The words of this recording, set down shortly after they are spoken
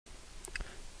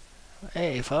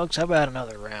Hey folks, how about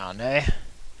another round, eh?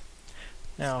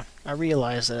 Now, I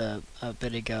realized a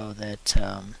bit ago that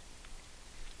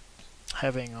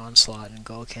having Onslaught and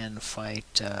Gouken fight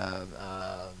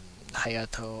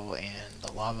Hayato and the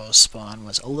Lavos spawn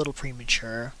was a little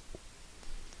premature.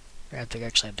 I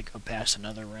actually have to go past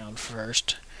another round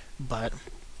first, but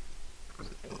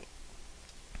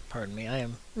pardon me, I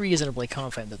am reasonably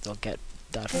confident that they'll get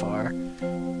that far.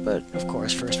 But of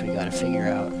course, first we gotta figure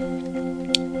out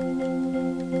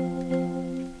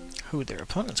who their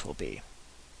opponents will be.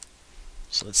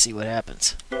 So let's see what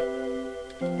happens.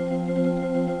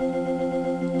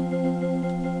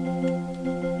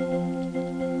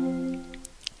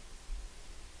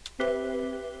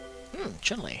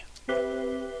 Chun-li.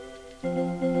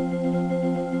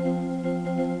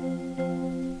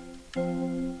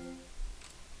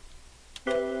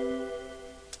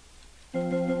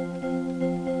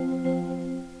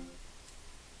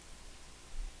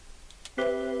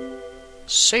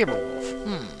 Sabrewulf.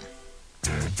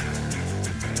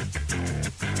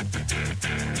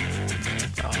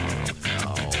 Oh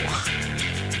no.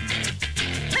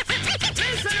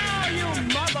 Listen, all you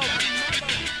mother.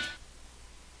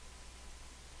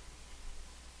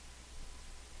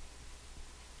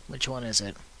 Which one is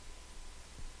it?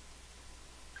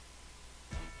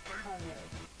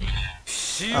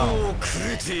 Oh,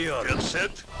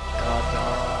 God,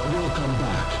 no. Welcome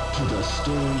back to the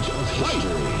stage of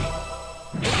history.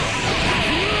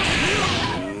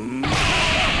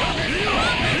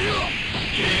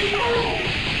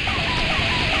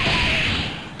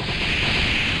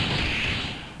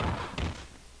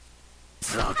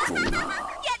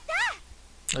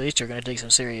 At least you're gonna take some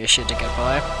serious shit to get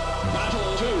by.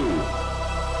 Battle 2.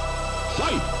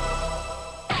 Fight!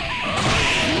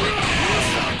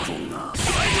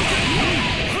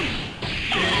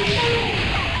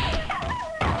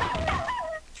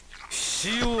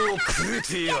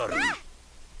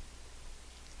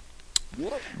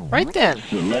 Right then.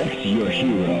 Select your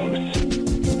heroes.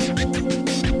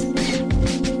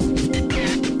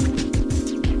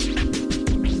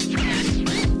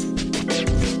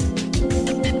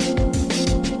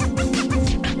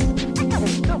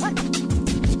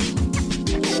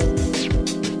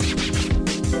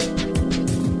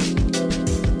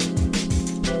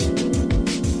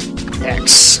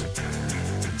 X.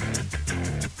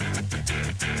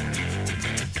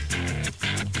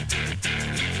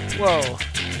 Whoa.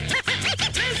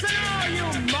 Listen, all you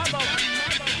mother.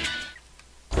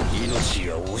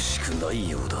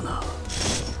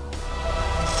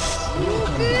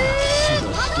 Welcome back to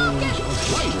the stage of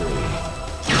history.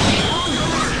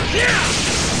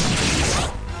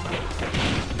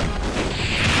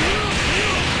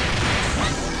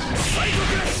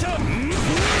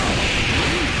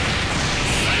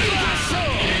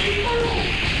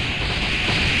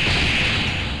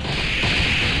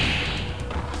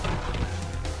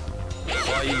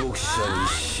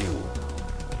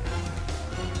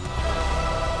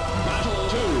 Battle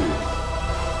 2.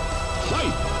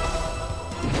 Fight!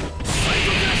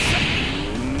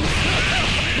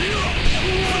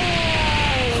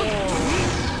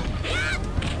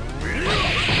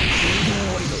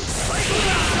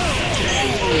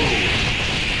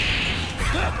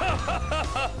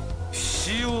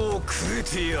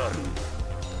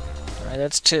 Alright,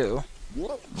 that's 2.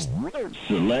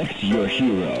 Select your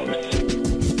heroes.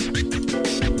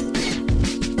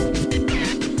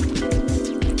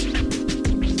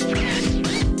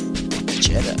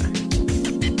 Jedah.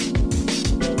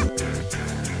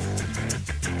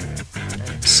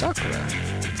 And Sakura.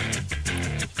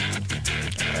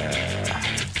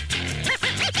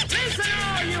 Listen,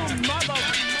 all you mother.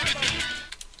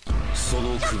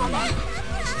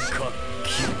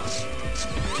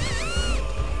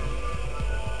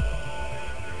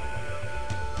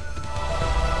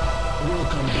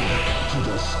 Welcome back to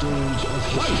the stage of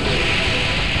history.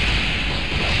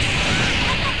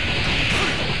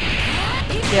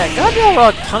 Yeah, Goddamn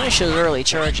Rock punishes early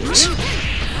charges.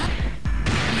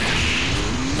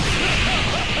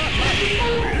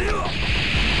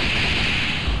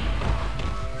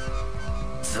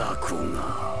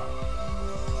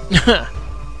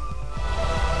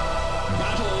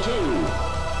 Battle 2.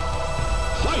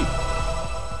 Fight!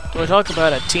 We're talking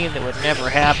about a team that would never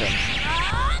happen.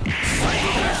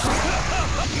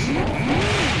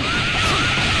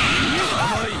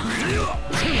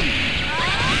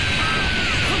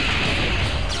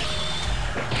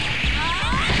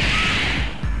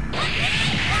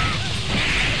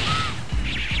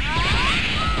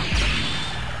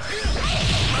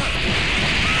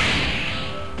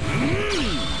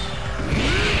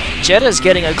 Jedah's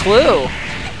getting a clue.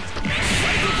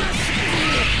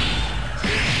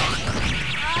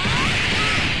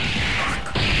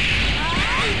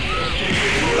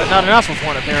 not enough of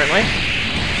one, apparently.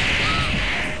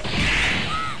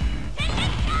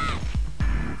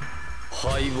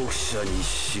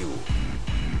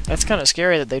 That's kind of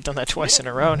scary that they've done that twice in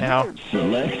a row now.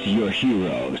 Select your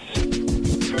heroes.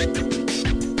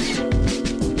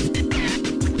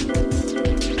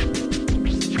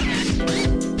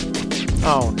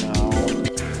 Oh no.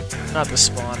 Not the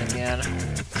spawn again.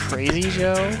 Crazy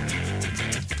Joe?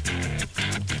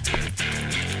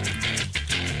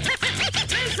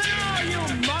 Listen all you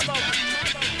mother...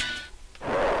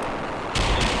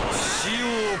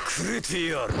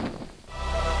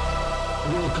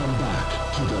 Welcome back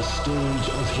to the stage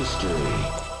of history.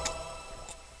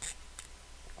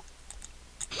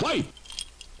 Fight!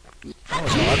 That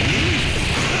was odd.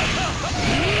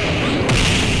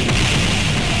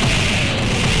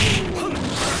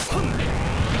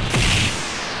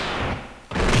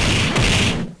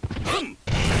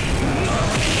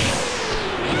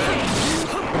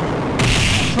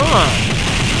 Huh.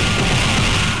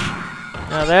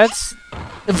 Now that's...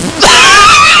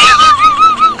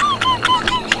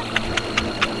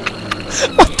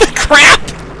 What the crap?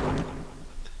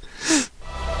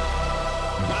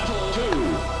 Battle 2.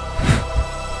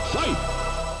 Fight!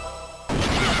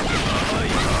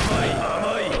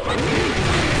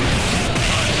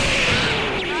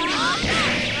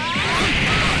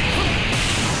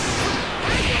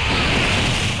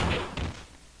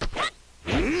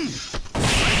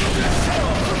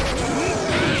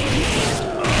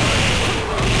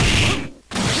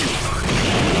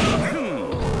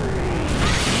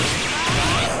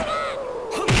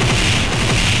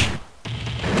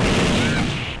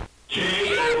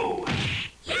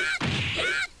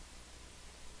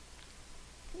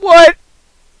 What?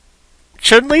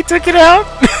 Chun-Li took it out?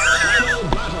 Final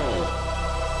battle.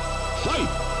 Fight!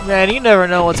 Man, you never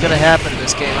know what's gonna happen in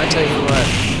this game, I tell you what.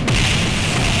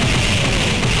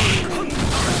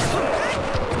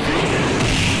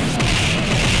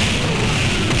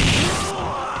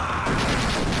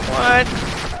 What?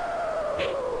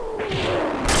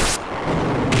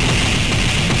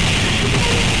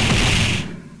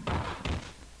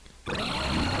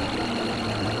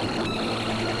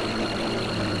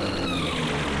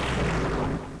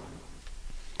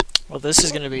 Well, this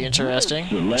is going to be interesting. Or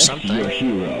Select your something.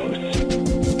 heroes.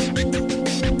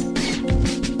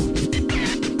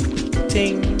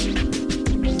 Ding.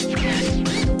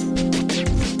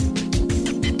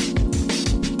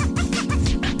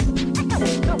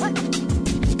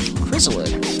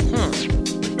 Krizalid.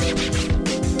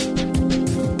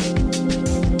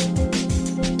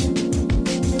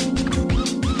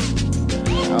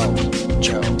 Oh,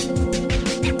 Joe.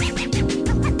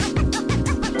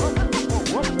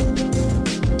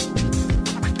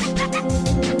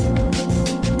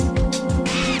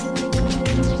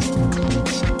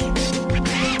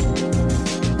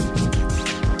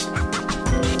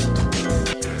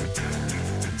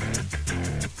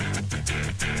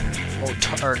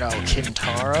 Or no,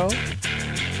 Kintaro?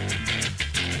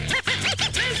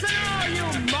 Listen all you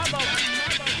mother...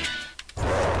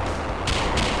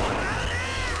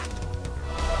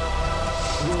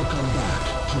 Welcome back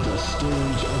to the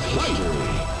stage of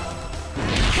history.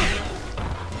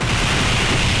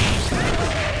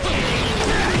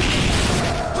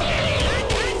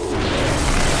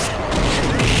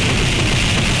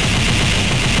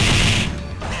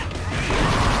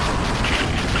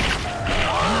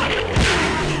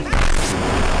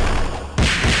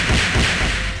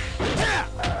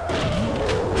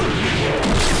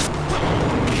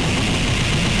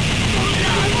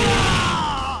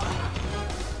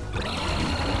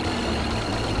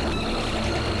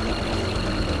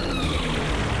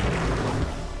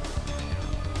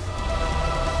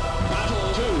 Battle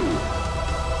 2.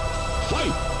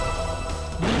 Fight!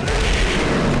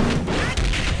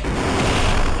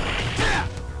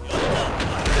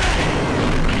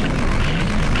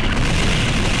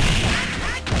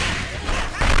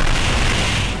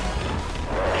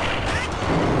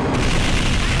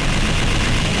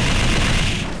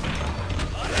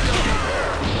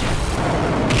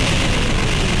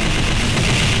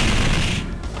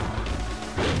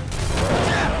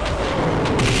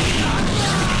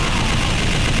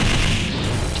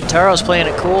 Kintaro's playing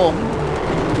it cool.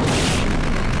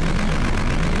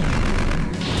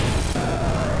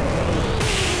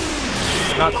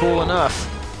 Not cool enough.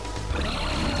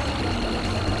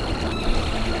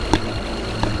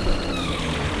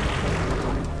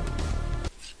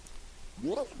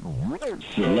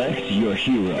 Select your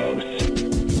heroes.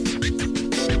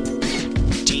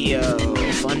 Dio,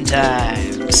 fun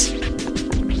times.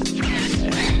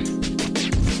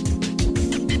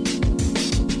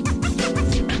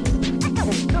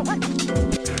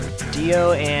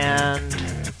 Dio and...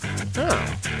 Oh.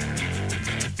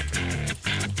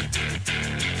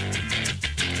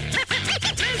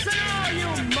 Listen all you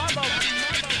mother...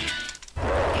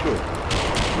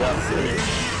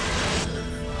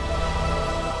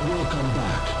 Welcome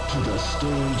back to the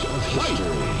stage of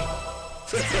history.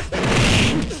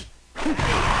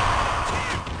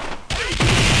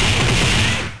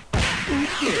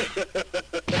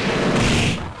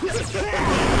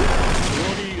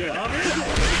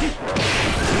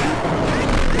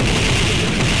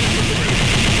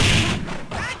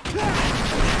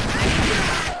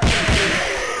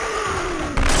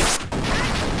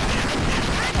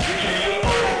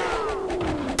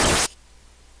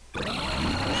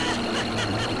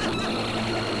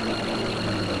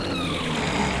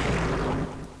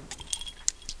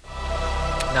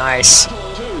 Nice.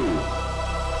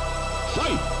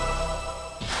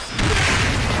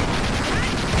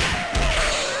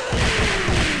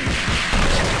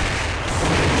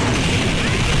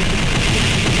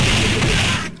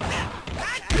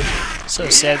 So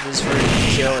sad this version of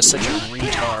Kyo is such a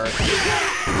retard.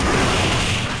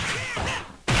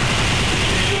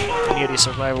 And yet he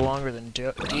survived longer than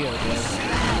Dio did.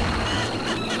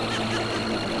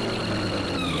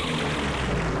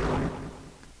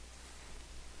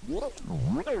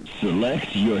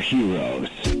 Select your heroes.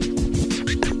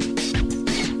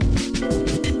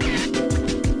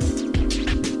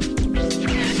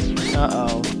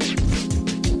 Uh-oh.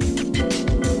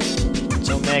 It's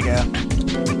Omega.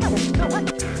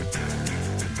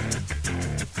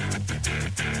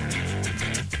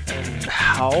 And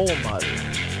Haômaru.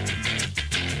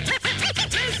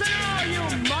 Listen all you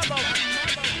mother...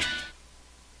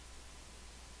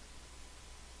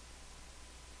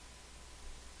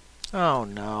 Oh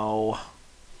no.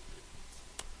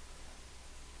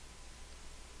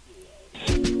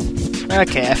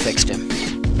 Okay, I fixed him.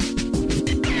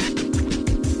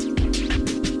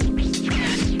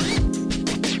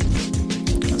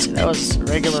 Let's see, that was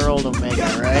regular old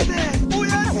Omega, right?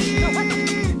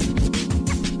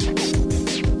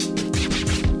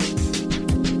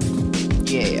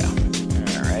 Yeah.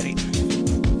 Alrighty.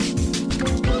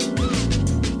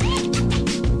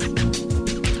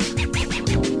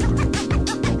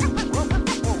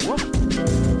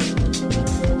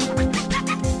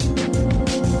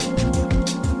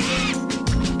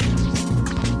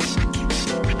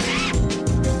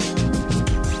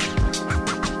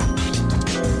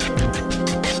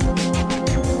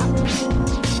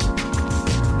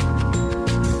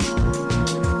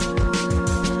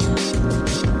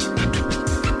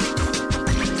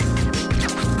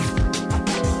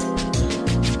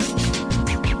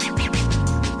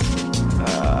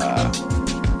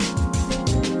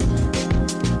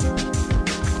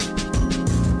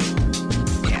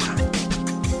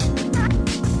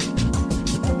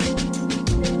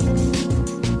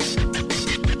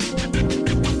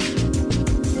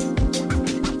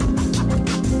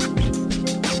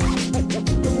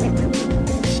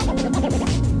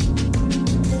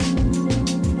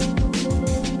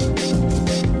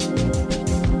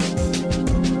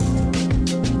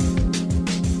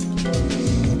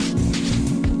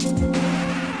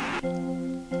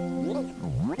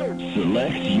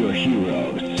 Select your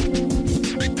heroes.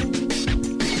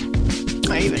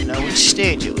 I even know which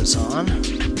stage it was on.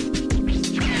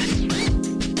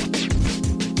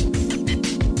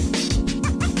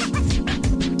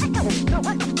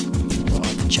 We'll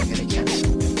have to check it again.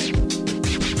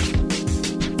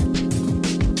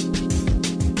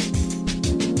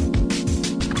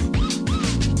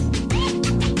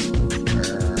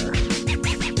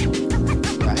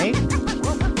 Right?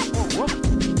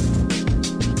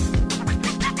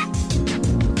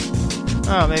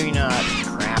 Oh, maybe not.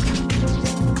 Crap.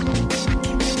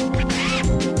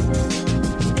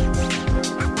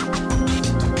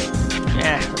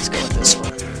 Yeah, let's go with this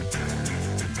one.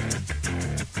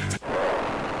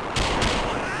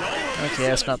 Okay,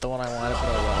 that's not the one I wanted, but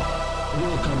oh well.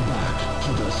 Welcome back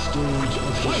to the stage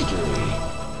of history.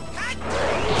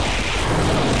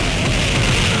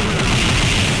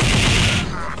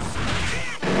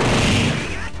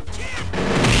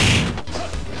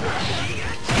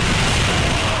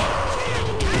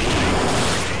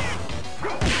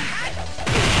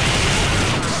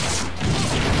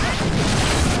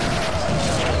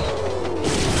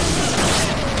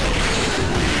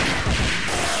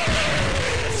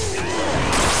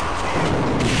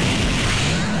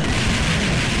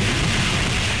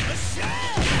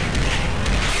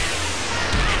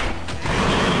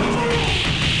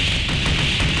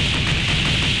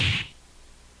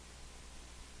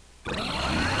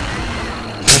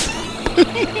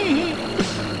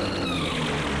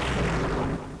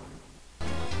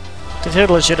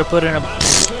 totally should have put in a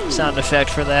sound effect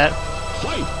for that.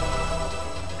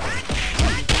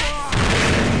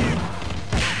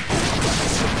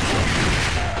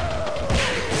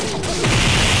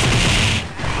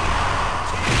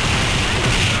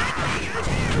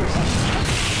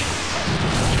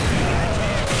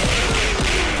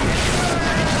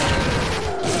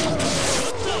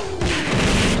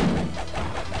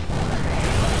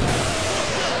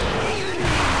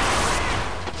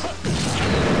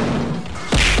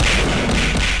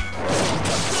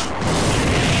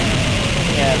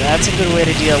 That's a good way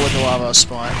to deal with the Lavos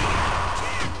spawn.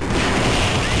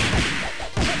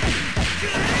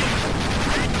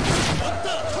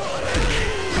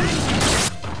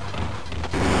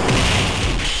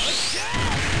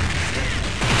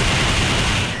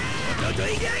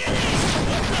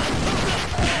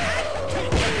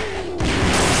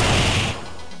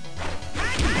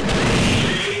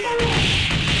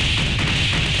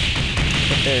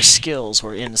 But their skills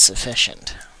were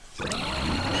insufficient.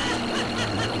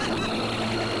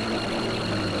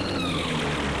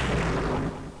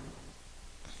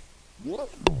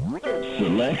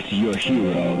 Select your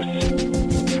heroes.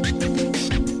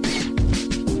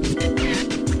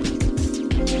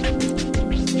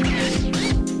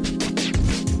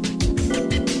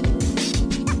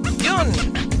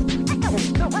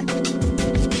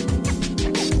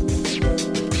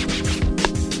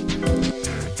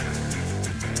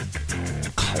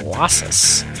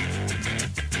 Colossus.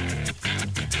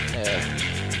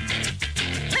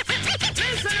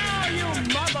 Listen all you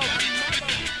mother...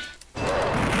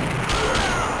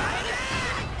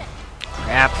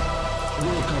 Crap.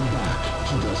 Welcome back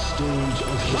to the stage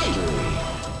of history.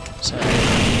 Sorry.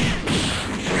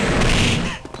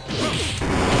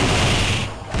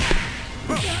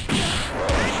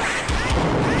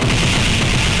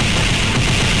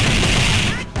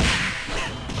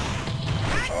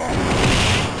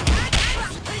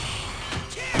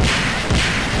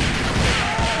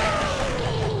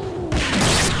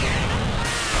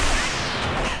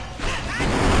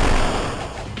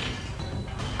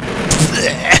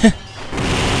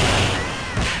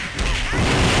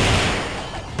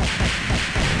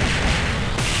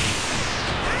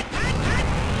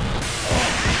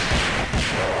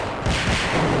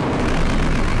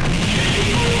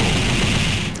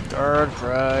 Guard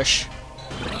crush.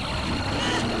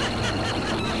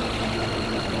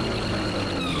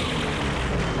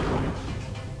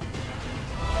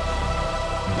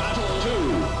 Battle 2.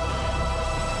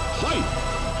 Fight!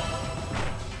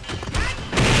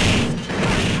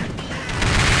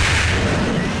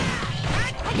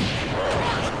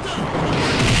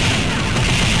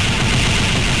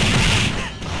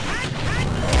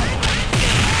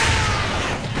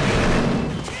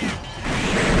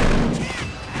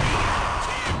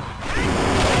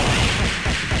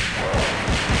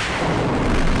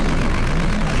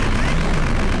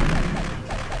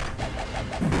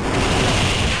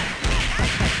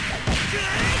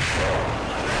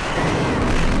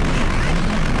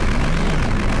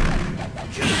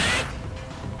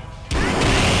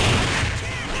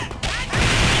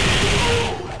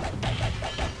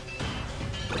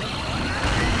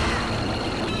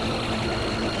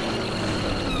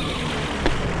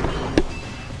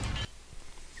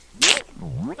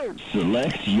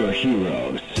 Select your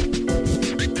heroes.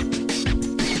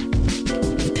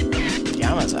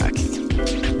 Yamazaki.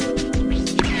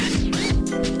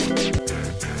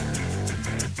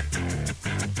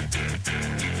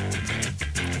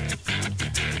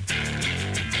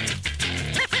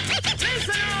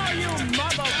 Listen all you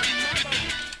mother...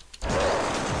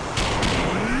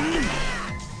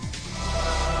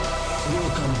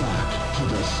 Welcome back to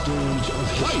the stage of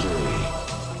history.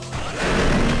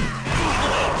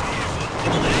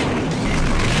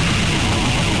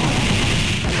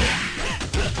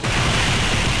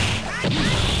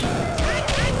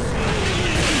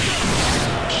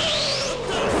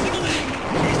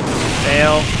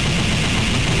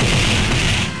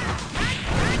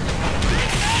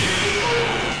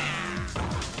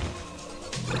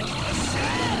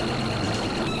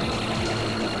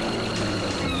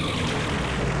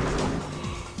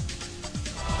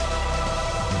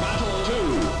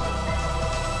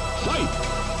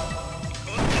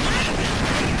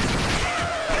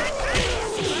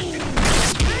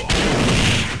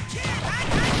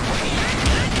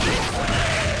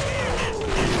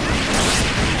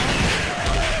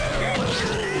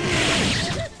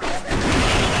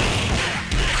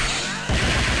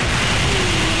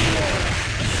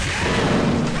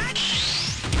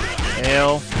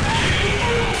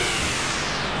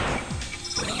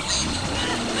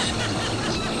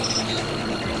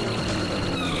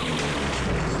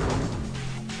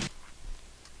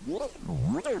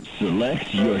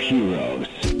 Select your heroes.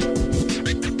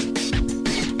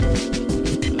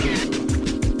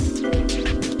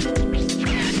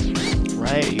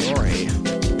 Riot, Iori.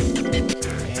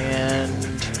 And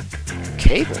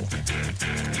Kabal.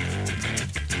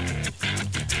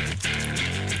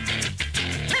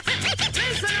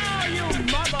 Listen all you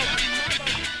mother.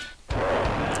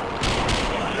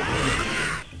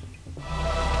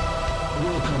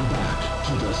 Welcome back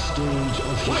to the stage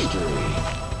of history.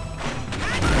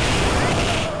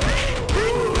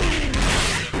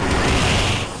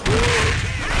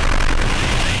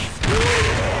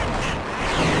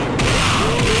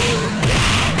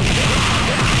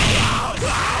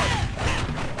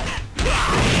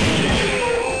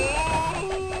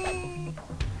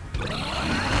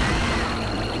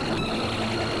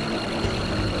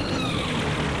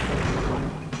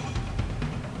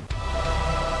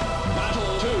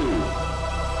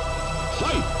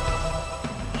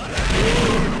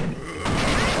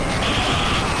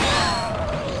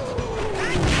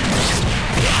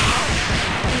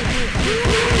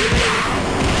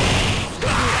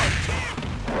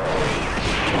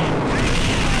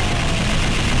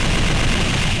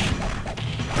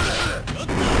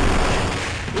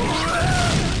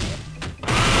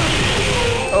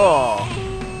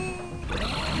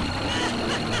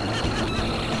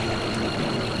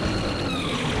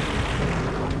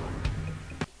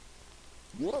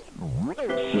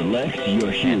 Select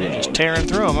your hero. And they're just tearing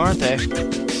through them, aren't they?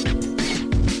 Listen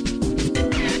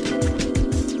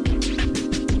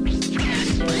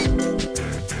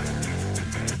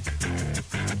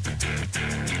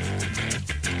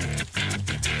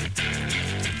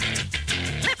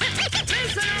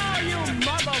all you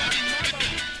mother.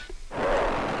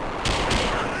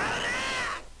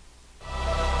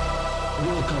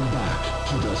 Welcome back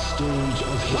to the stage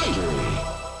of history.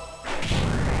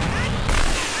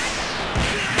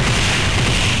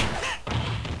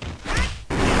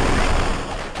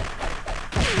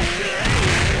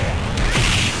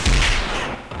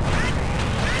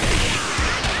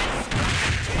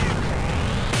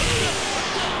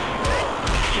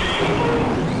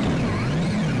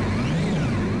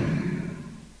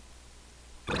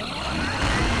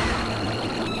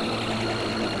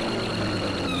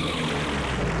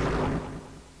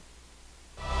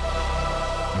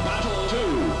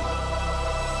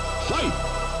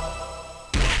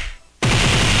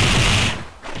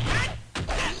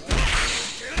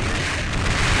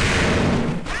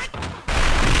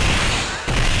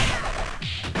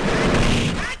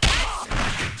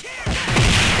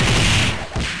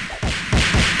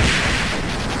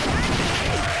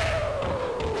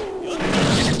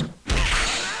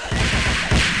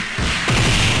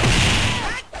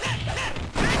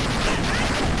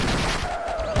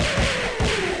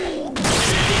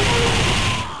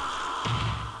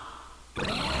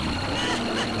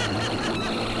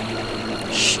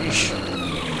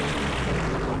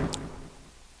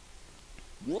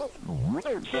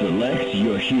 Select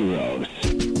your heroes.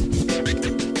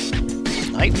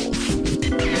 Nightwolf.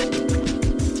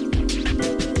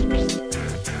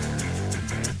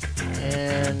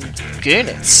 And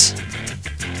Gunitz.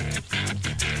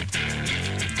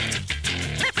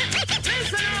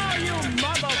 Listen all you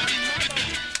mother.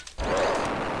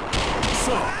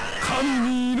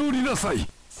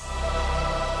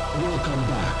 Welcome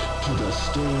back to the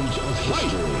stage of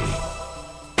history.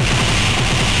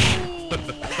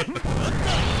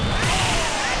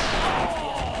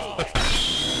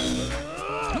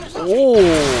 Oh.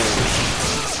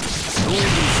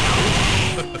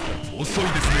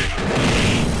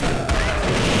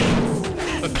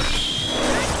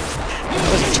 That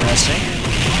was interesting.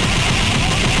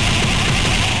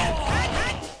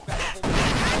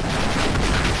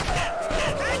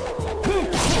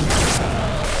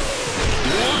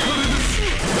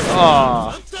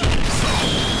 Oh.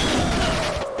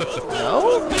 No?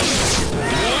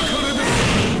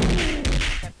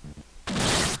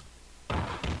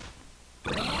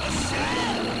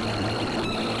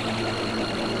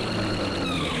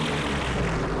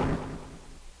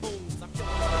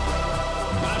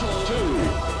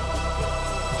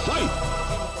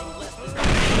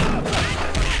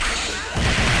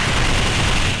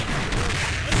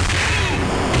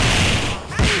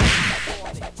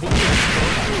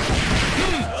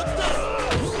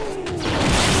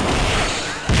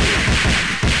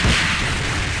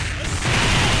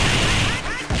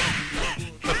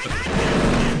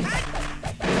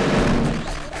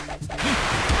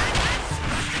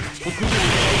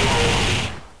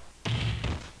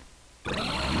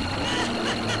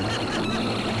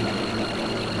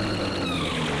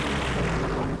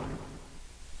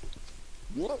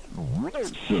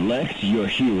 Select your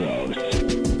heroes.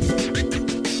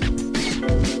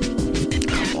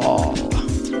 Kabal.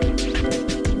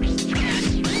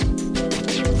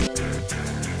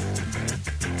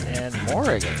 And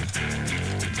Morrigan.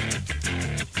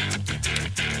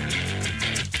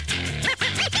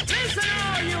 Listen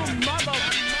all you mother.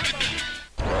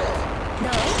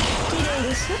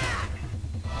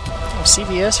 Oh,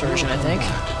 CBS version, I think.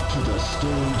 To the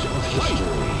stage of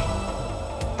history.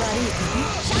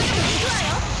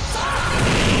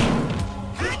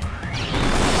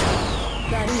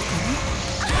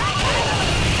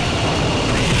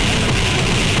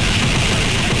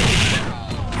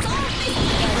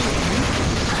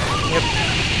 Yep.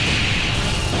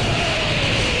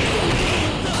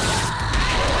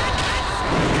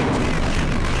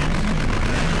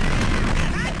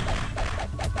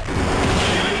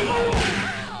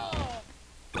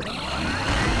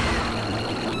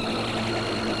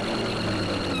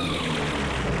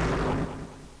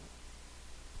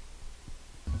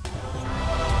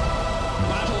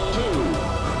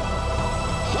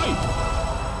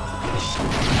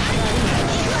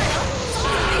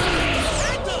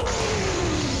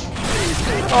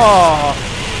 Oh.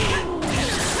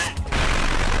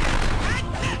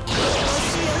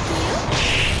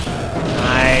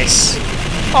 Nice.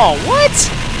 Oh,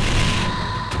 what?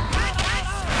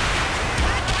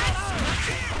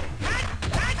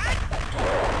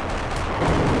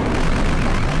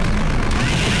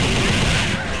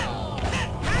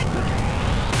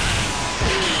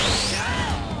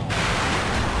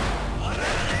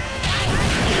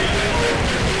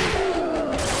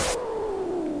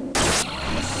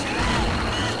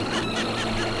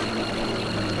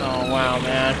 Wow,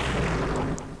 man.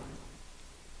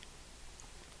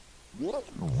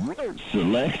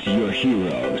 Select your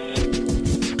heroes.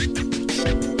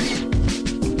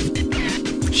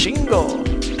 Shingo.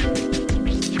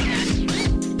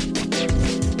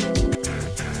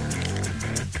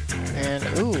 And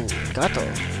ooh, Gato.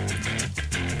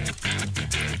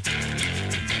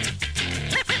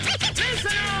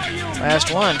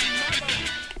 Last one.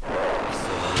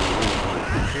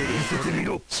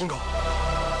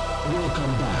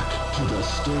 Welcome back to the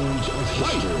stage of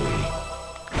history.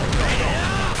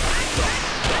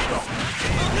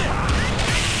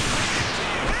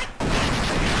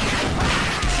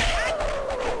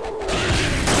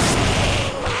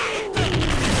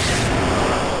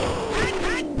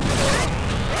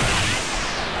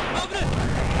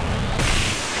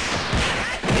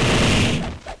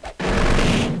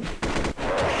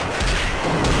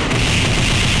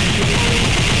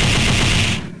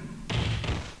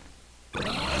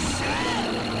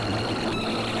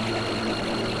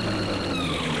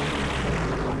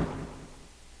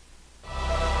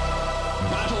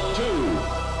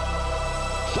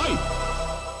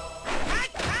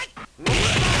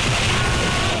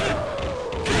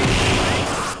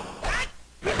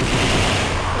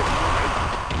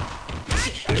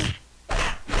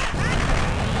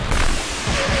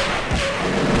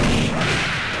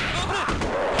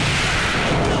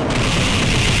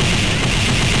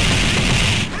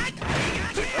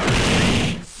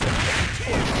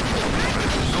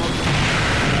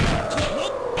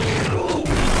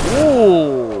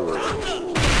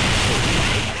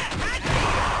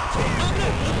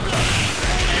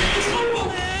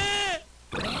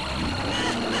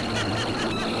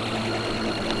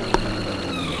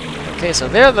 Okay, so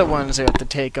they're the ones who have to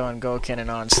take on Gouken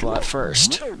and Onslaught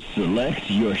first.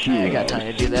 Select your heroes. I got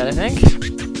time to do that, I think.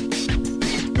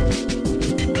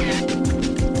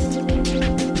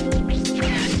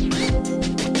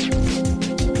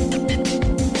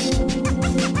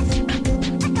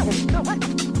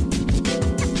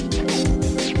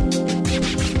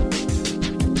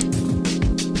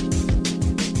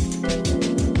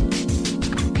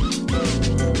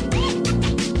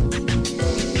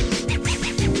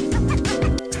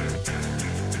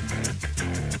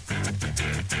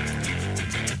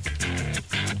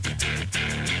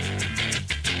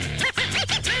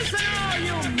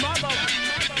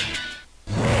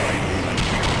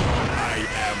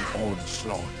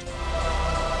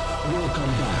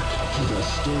 Welcome back to the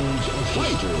stage of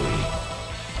history.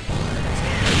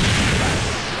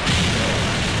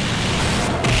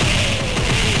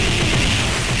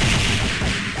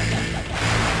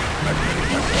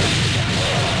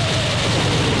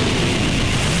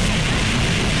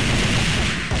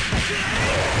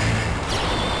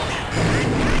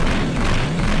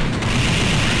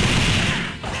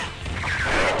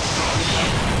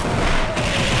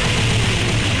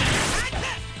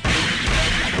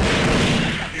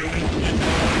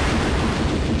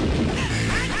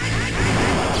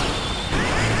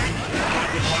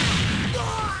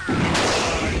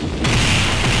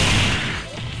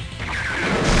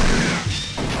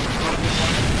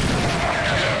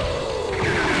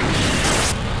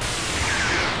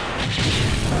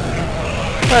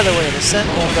 By the way, the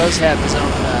Sentinel does have his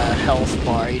own health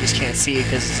bar. You just can't see it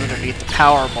because it's underneath the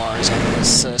power bars on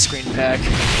this screen pack.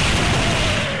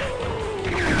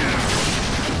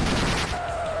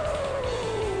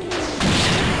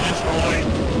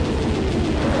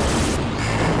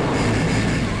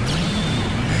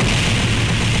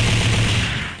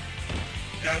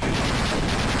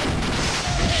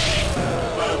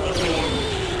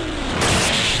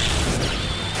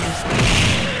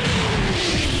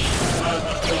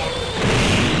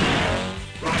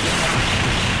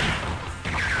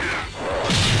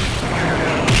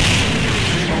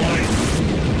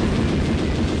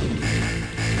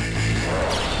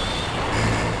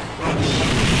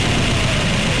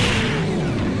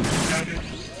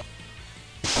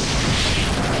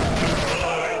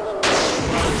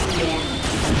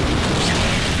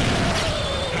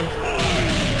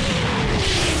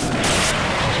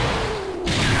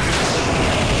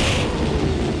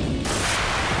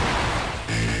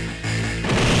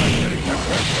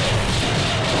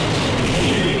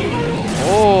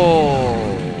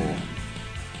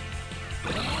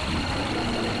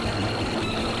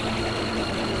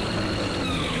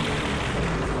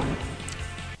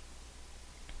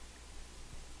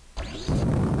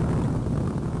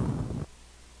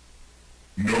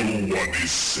 No one is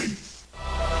safe.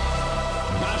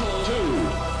 Battle 2.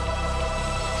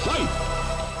 Fight!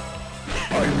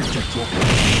 I reject your plan.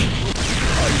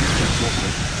 I reject your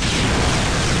plan.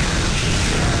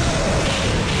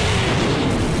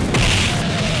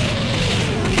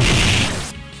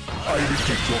 I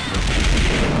reject your plan.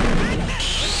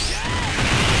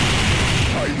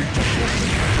 I reject your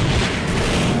plan.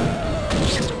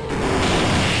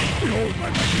 Behold my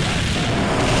mighty hand.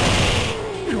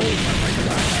 Behold my mighty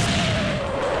hand.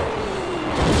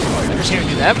 I've never seen him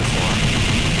do that before.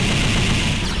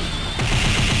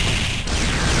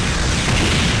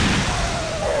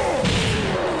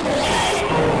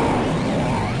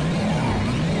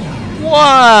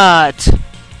 What?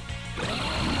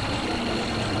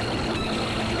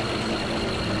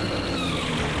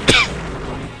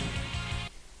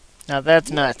 Now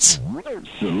that's nuts.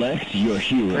 Select your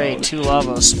hero. Great, 2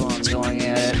 Lavos spawns going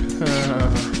at it.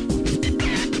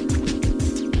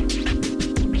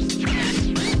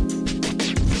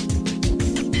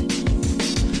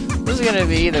 This is gonna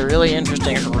be either really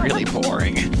interesting or really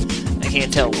boring. I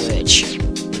can't tell which.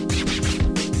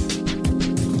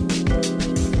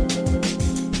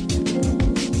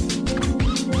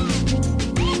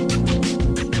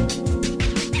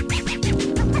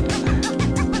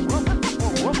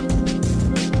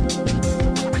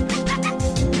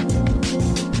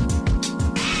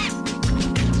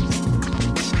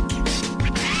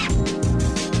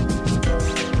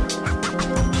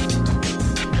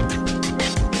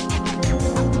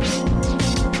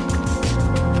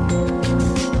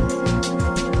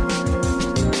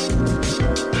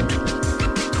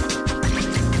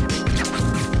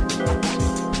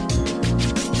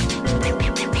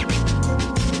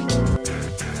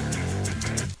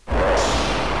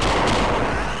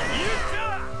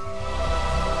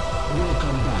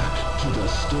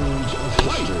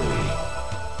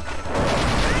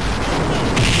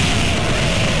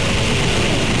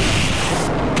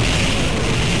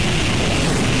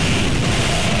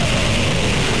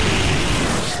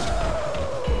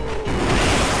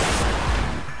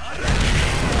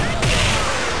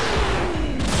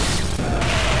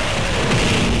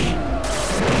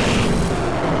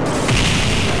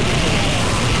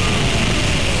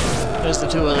 The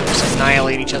two of them just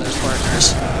annihilate each other's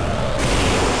partners.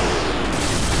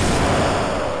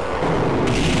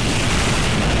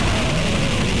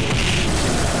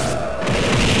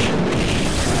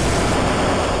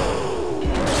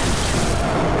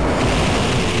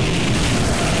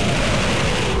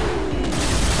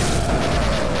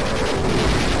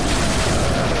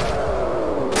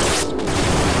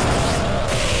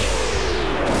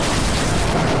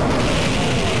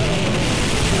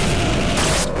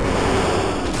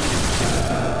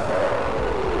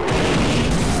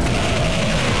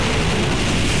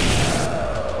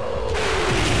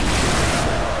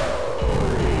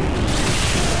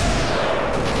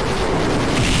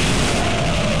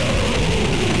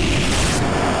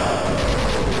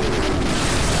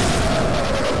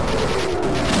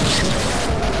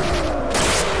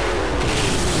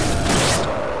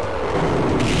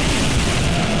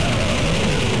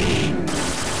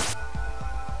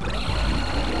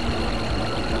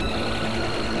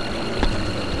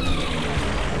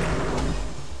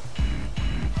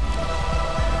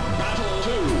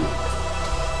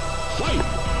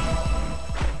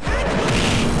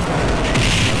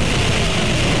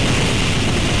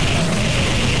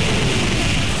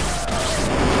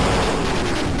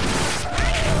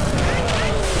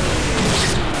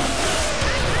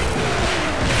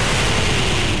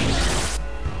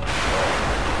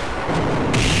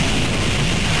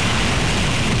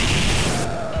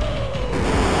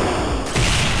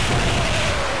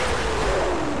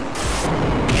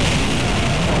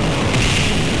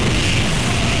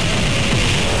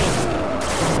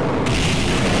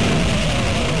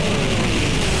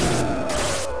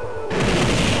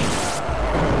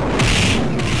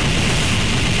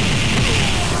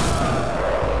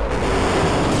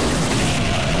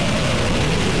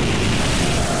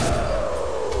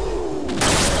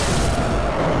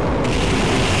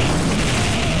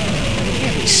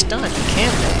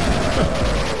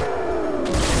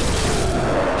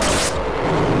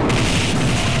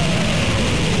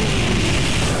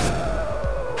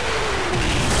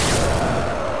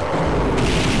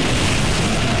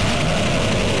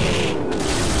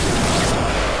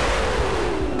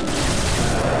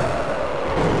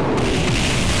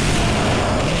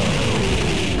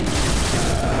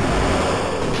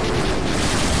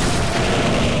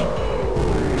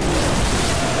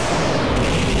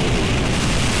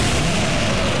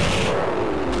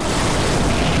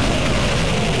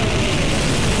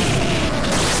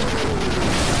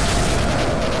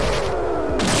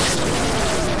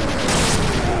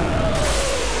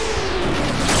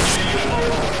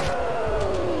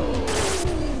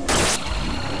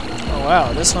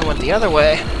 this one went the other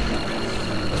way.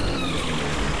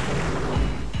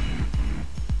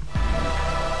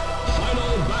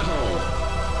 Final battle.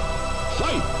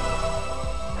 Fight!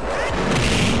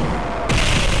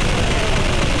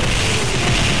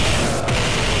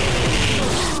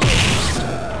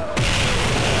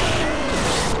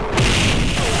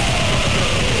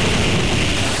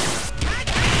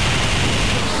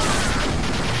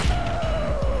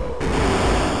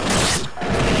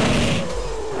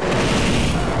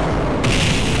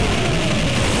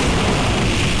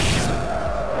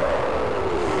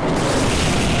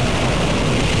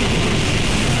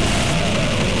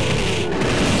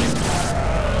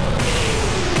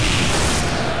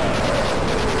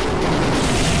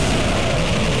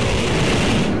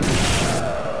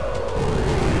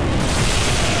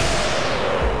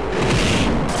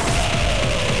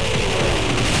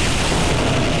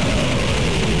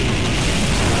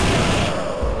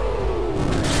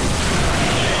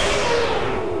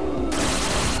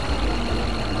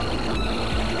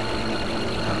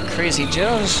 Crazy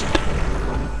Joe's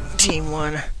team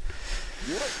won.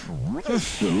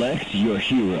 Select your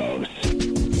heroes.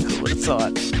 Who would have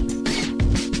thought?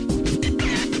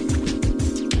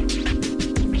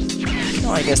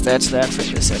 Well, I guess that's that for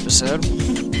this episode.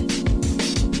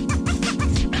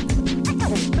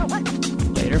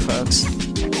 Later, folks.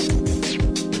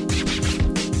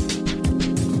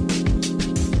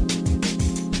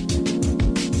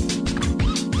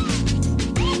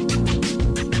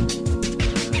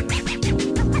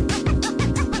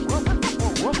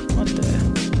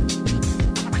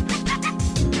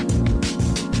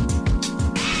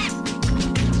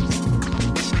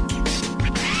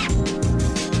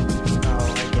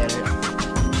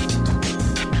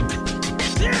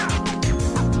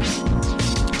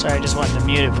 Sorry, I just wanted to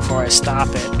mute it before I stop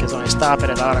it, because when I stop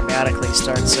it, it automatically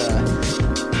starts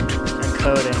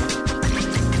encoding.